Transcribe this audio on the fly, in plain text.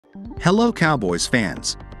Hello Cowboys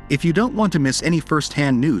fans. If you don't want to miss any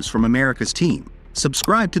first-hand news from America's team,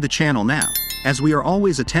 subscribe to the channel now, as we are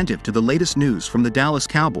always attentive to the latest news from the Dallas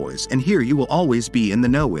Cowboys, and here you will always be in the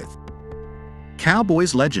know with.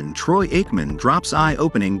 Cowboys legend Troy Aikman drops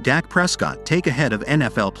eye-opening Dak Prescott take ahead of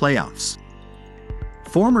NFL playoffs.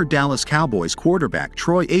 Former Dallas Cowboys quarterback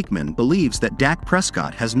Troy Aikman believes that Dak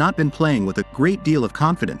Prescott has not been playing with a great deal of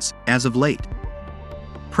confidence as of late.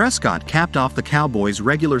 Prescott capped off the Cowboys'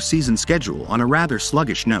 regular season schedule on a rather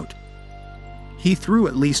sluggish note. He threw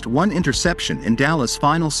at least one interception in Dallas'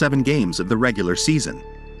 final 7 games of the regular season.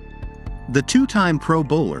 The two-time Pro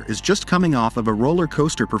Bowler is just coming off of a roller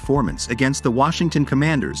coaster performance against the Washington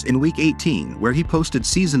Commanders in Week 18, where he posted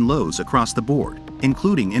season lows across the board,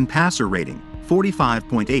 including in passer rating,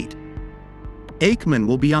 45.8. Aikman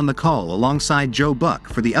will be on the call alongside Joe Buck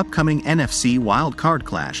for the upcoming NFC wildcard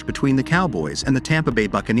clash between the Cowboys and the Tampa Bay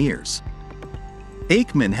Buccaneers.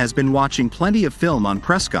 Aikman has been watching plenty of film on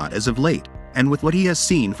Prescott as of late, and with what he has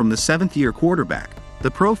seen from the 7th-year quarterback, the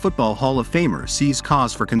Pro Football Hall of Famer sees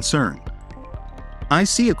cause for concern. "I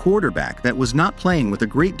see a quarterback that was not playing with a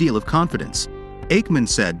great deal of confidence," Aikman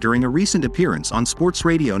said during a recent appearance on Sports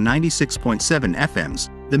Radio 96.7 FM's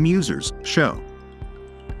The Musers show.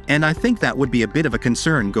 "And I think that would be a bit of a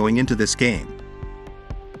concern going into this game.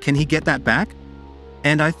 Can he get that back?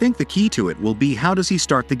 And I think the key to it will be, how does he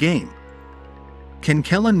start the game? Can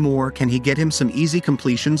Kellen Moore, can he get him some easy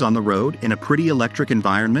completions on the road in a pretty electric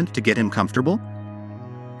environment to get him comfortable?"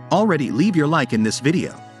 Already leave your like in this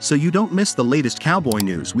video, so you don't miss the latest Cowboy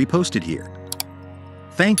news we posted here.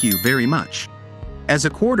 Thank you very much. As a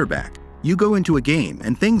quarterback, you go into a game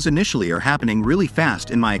and things initially are happening really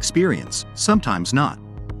fast in my experience, sometimes not.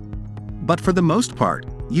 But for the most part,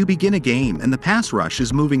 you begin a game and the pass rush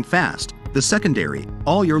is moving fast, the secondary,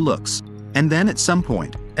 all your looks, and then at some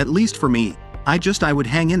point, at least for me, I would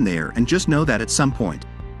hang in there and just know that at some point,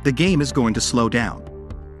 the game is going to slow down.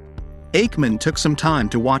 Aikman took some time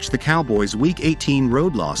to watch the Cowboys' Week 18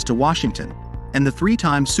 road loss to Washington, and the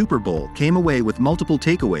 3-time Super Bowl came away with multiple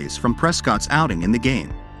takeaways from Prescott's outing in the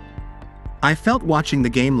game. "I felt watching the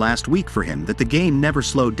game last week for him that the game never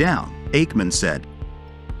slowed down," Aikman said.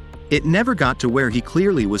 "It never got to where he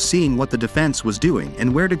clearly was seeing what the defense was doing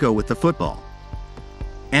and where to go with the football.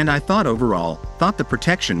 And I thought the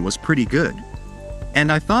protection was pretty good. And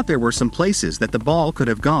I thought there were some places that the ball could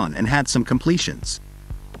have gone and had some completions.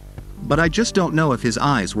 But I just don't know if his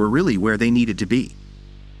eyes were really where they needed to be.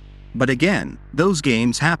 But again, those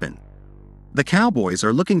games happen. The Cowboys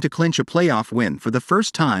are looking to clinch a playoff win for the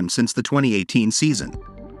first time since the 2018 season.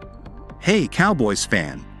 Hey Cowboys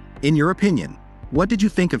fan, in your opinion, what did you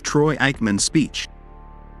think of Troy Aikman's speech?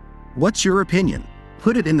 What's your opinion?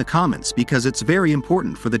 Put it in the comments because it's very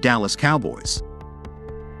important for the Dallas Cowboys.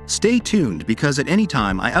 Stay tuned because at any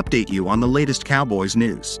time I update you on the latest Cowboys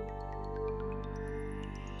news.